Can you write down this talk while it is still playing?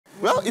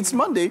Well, it's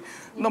Monday.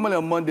 Normally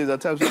on Mondays,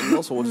 at times, we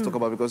also want to talk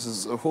about because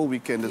it's a whole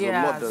weekend. There's a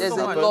lot. There's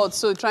a lot,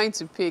 so trying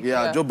to pick.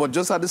 But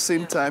just at the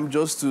same time,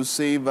 just to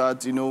say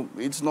that, you know,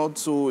 it's not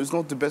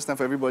the best time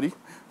for everybody.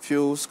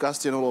 Feel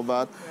scarcity and all of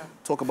that.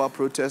 Talk about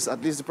protests.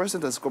 At least the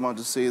president has come out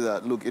to say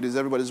that, look, it is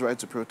everybody's right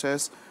to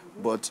protest,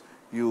 but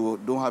you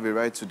don't have a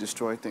right to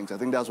destroy things. I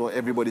think that's what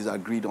everybody's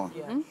agreed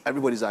on.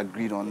 Everybody's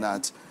agreed on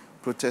that.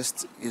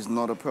 Protest is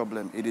not a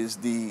problem. It is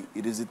the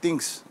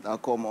things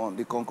that come on,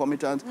 the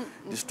concomitant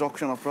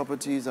destruction of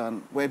properties,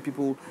 and where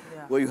people,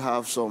 where you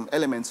have some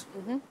elements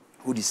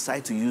who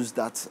decide to use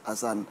that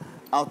as an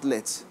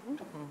outlet.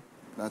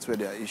 That's where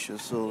there are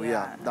issues. So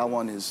that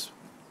one is.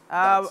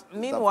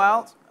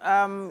 Meanwhile,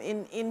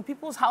 in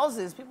people's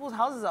houses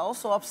are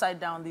also upside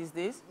down these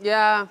days.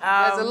 Yeah,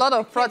 there's a lot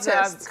of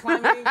protests.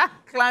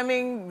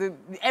 Climbing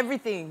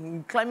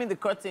everything, climbing the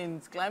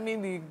curtains,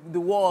 climbing the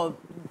wall,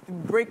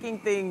 breaking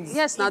things.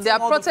 Yes, now they are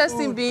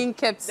protesting being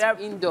kept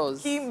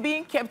indoors.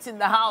 Being kept in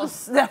the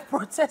house. They're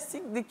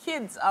protesting, the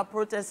kids are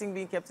protesting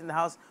being kept in the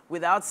house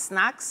without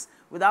snacks,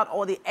 without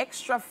all the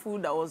extra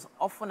food that was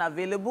often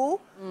available,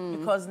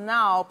 because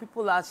now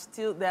people are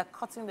they're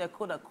cutting their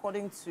coat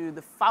according to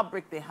the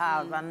fabric they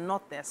have and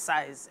not their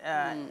size,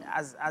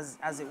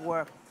 as it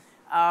were.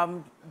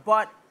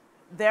 But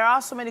there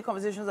are so many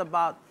conversations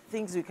about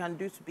things we can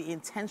do to be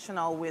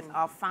intentional with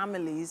our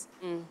families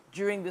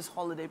during this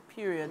holiday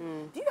period.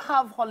 Do you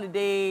have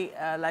holiday,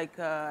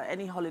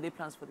 any holiday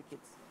plans for the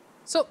kids?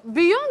 So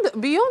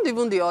beyond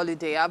even the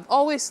holiday, I've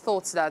always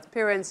thought that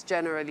parents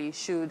generally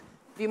should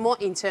be more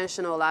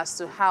intentional as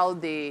to how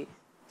they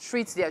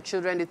treat their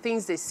children, the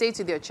things they say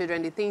to their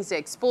children, the things they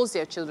expose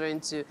their children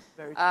to.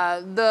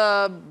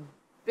 The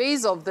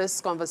base of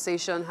this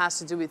conversation has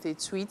to do with a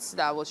tweet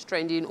that was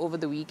trending over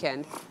the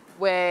weekend,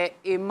 where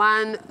a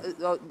man,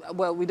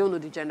 well, we don't know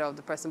the gender of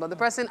the person, but the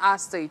person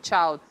asked a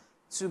child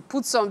to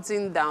put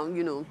something down,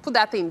 you know, put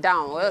that thing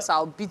down or else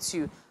I'll beat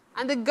you.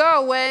 And the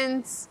girl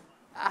went,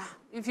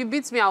 if you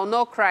beat me, I'll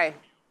not cry.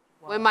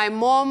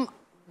 Wow.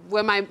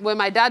 When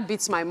my dad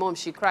beats my mom,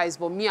 she cries,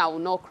 but me, I will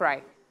not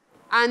cry.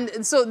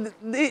 And so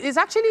it's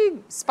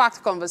actually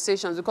sparked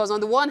conversations because on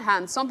the one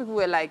hand, some people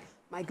were like,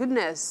 my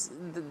goodness,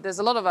 there's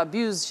a lot of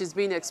abuse she's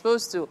being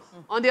exposed to.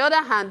 On the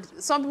other hand,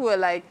 some people were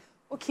like,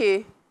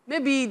 okay,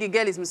 maybe the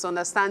girl is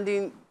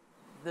misunderstanding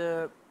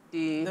the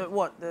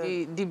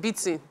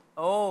beating.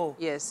 Oh.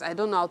 Yes, I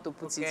don't know how to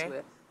put it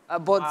well.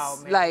 But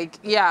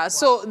wow,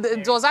 so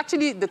it was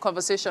actually the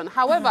conversation.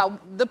 However,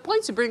 the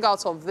point to bring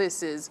out of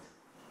this is,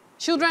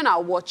 children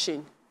are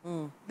watching.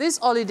 This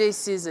holiday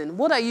season,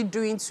 what are you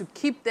doing to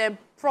keep them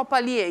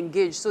properly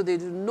engaged so they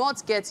do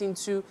not get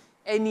into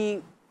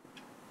any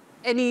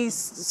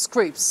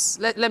scrapes?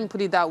 Let me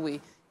put it that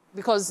way.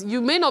 Because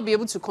you may not be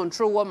able to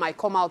control what might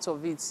come out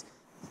of it.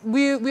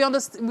 We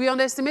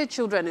underestimate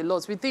children a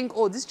lot. We think,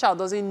 oh, this child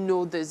doesn't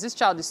know this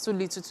child is too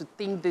little to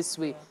think this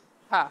way.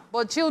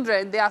 But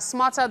children, they are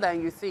smarter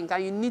than you think,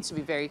 and you need to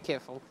be very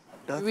careful.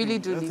 You really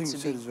do need to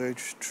be. That is very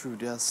true.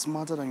 They are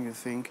smarter than you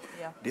think.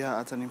 They are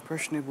at an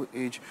impressionable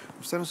age.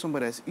 I'm telling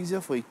somebody it's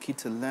easier for a kid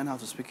to learn how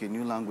to speak a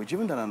new language,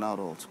 even than an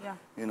adult.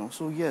 You know,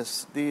 so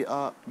yes, they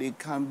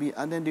can be,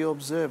 and then they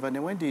observe, and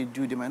then when they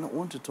do, they might not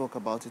want to talk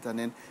about it, and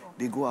then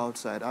they go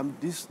outside.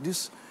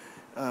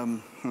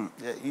 Another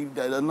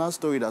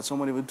story that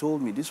someone even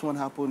told me, this one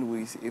happened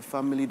with a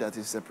family that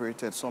is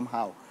separated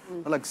somehow.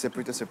 Not like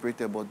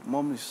separated, but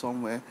mom is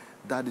somewhere,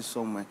 dad is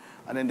somewhere.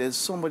 And then there's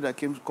somebody that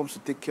comes to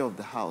take care of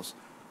the house.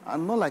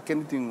 And not like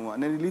anything.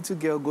 And then the little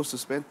girl goes to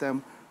spend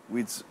time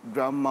with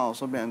grandma or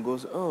something and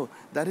goes, oh,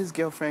 daddy's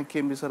girlfriend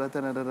came this other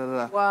time,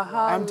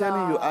 I'm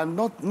telling you, and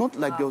not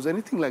like there was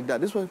anything like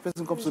that. This one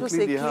person comes to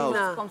clean the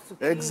house.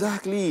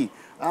 Exactly.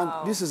 And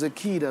this is a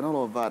kid and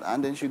all of that.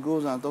 And then she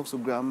goes and talks to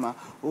grandma.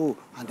 Oh,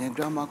 and then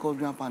grandma calls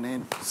grandpa and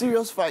then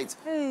serious fight.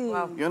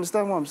 You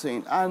understand what I'm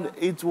saying? And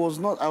it was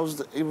not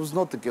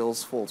the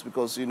girl's fault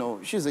because, you know,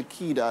 she's a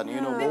kid and,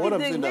 you know,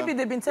 maybe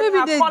they've been telling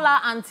her, call her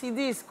auntie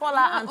this, call her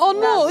auntie that. Oh,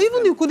 no,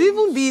 it could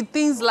even be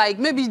things like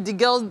maybe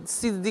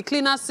the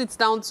cleaner sits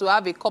down to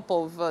have a cup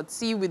of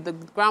tea with the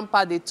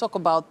grandpa, they talk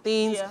about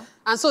things.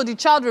 And so the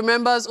child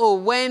remembers, oh,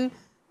 when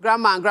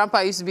grandma and grandpa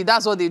used to be,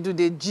 that's what they do,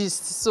 they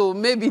gist. So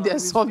maybe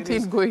there's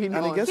something going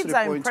on. And it gets to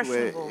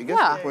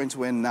the point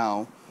where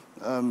now,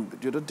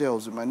 the other day I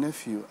was with my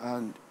nephew,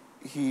 and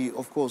he,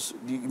 of course,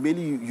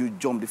 immediately you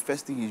jump, the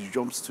first thing he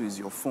jumps to is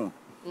your phone.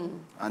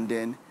 And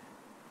then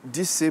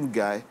this same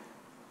guy,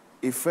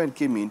 a friend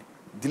came in,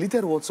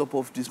 deleted WhatsApp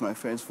off my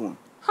friend's phone.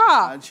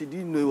 And she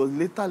didn't know. It was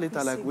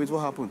later, like, wait,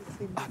 what happened?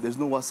 There's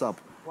no WhatsApp.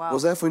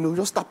 Was there for, you know,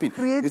 just tapping.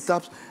 He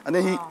taps. And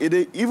then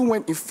he even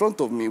went in front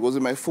of me, was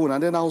in my phone,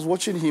 and then I was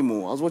watching him.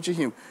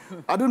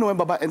 I don't know when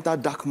Baba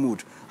entered dark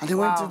mood. And they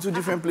went into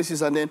different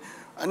places, and then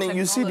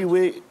you see the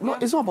way, no,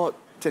 it's not about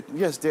tech.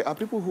 Yes, there are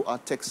people who are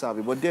tech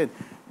savvy, but then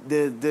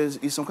there's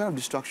some kind of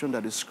distraction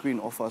that the screen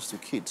offers to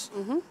kids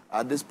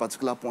at this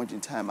particular point in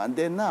time. And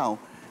then now,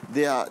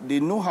 they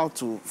know how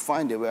to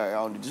find their way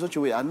around it in such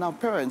a way. And now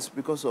parents,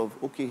 because of,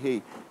 okay,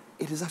 hey,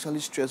 it is actually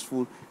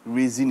stressful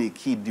raising a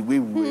kid the way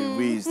we were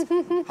raised,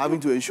 having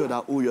to ensure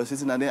that, oh, you're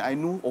sitting. And then I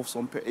know of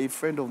a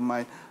friend of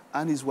mine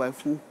and his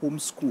wife who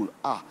homeschool.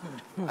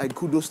 I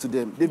kudos to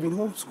them. They've been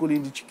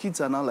homeschooling. The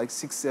kids are now like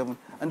 6, 7,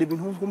 and they've been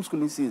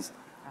homeschooling since.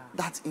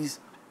 That is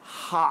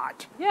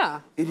hard.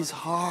 Yeah. It is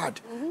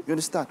hard. You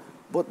understand?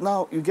 But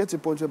now you get to a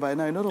point whereby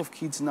now a lot of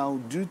kids now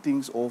do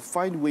things or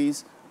find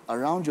ways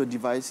around your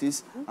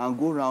devices and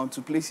go around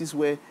to places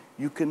where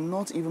you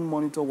cannot even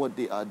monitor what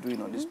they are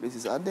doing on these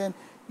places. And then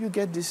you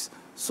get these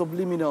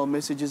subliminal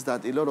messages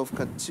that a lot of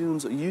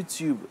cartoons,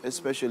 YouTube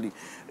especially,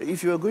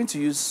 if you are going to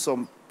use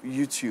some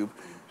YouTube,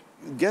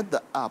 get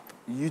the app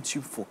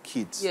YouTube for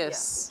Kids.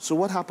 Yes. So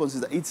what happens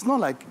is that it's not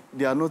like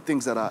there are no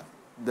things that are,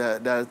 there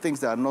are things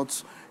that are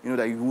not,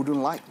 that you wouldn't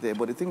like there,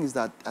 but the thing is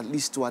that at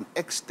least to an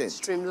extent,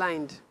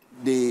 streamlined.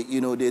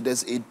 There's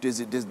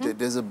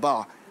a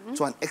bar.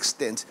 To an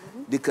extent,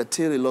 they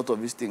curtail a lot of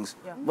these things.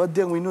 Yeah. But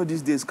then we know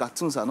these days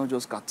cartoons are not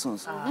just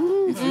cartoons.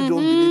 If you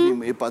don't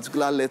believe in a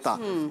particular letter,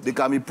 they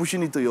can be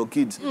pushing it to your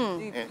kids.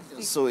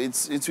 So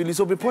it's really,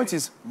 so the point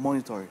is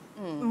monitoring.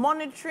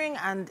 Monitoring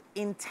and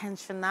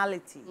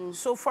intentionality.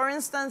 So for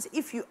instance,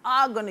 if you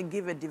are going to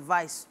give a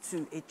device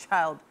to a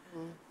child,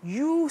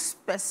 you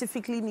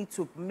specifically need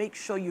to make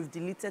sure you've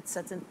deleted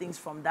certain things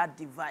from that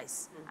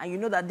device. And you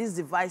know that this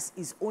device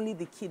is only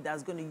the kid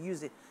that's going to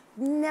use it.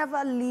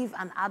 Never leave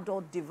an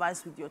adult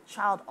device with your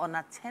child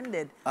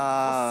unattended.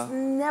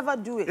 Never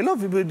do it. A lot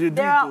of people do.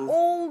 There are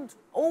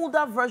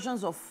older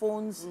versions of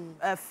phones,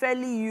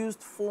 fairly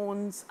used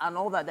phones and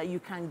all that you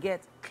can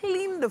get.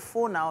 Clean the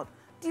phone out,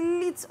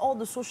 delete all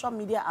the social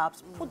media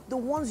apps, put the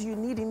ones you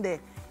need in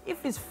there.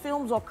 If it's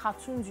films or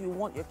cartoons you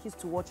want your kids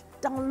to watch,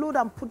 download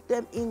and put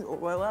them in, or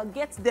well,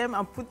 get them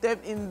and put them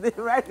in the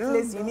right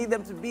place you need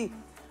them to be.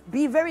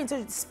 Be very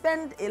intelligent.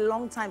 Spend a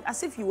long time,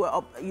 as if you were,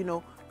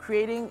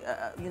 creating,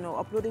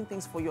 uploading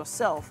things for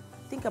yourself.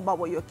 Think about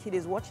what your kid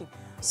is watching.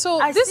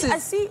 So I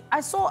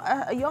saw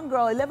a young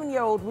girl,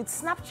 11-year-old, with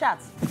Snapchat.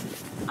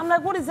 I'm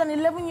like, what is an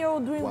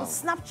 11-year-old doing with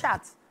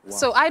Snapchat? Wow.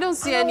 So I don't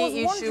see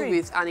any issue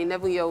with an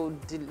 11-year-old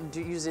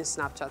using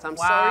Snapchat. I'm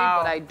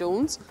sorry, but I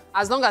don't.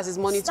 As long as it's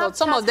monitored. Snapchat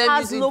some of them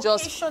has use it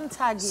just.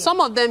 Tagging. Some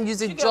of them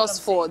use it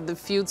just for the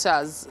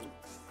filters.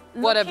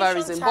 Whatever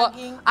reason, but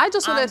I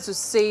just wanted to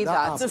say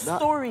that the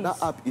stories.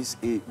 That app is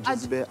a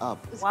Jezebel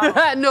app.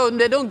 Wow. No,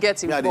 they don't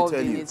get involved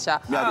in it.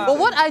 But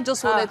what I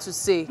just wanted to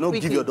say don't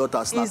give your daughter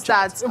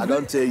Snapchat. Is that I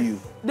don't tell you.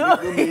 The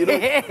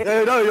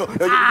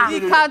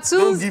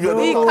cartoons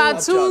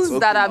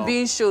that are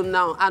being shown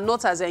now are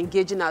not as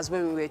engaging as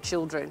when we were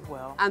children.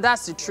 And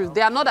that's the truth.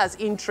 They are not as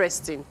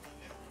interesting.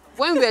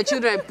 When we were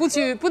children, put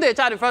a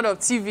child in front of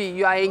TV,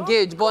 you are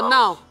engaged. But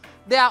now,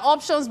 there are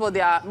options, but they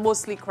are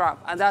mostly crap,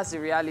 and that's the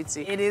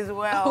reality. It is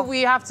well.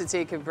 We have to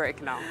take a break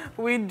now.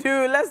 We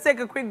do. Let's take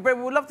a quick break.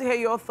 We would love to hear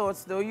your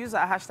thoughts, though. Use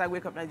our hashtag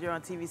 #WakeUpNigeria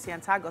on TVC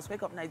and tag us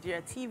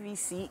WakeUpNigeria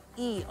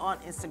TVCE on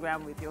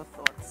Instagram with your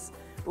thoughts.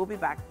 We'll be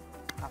back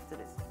after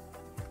this.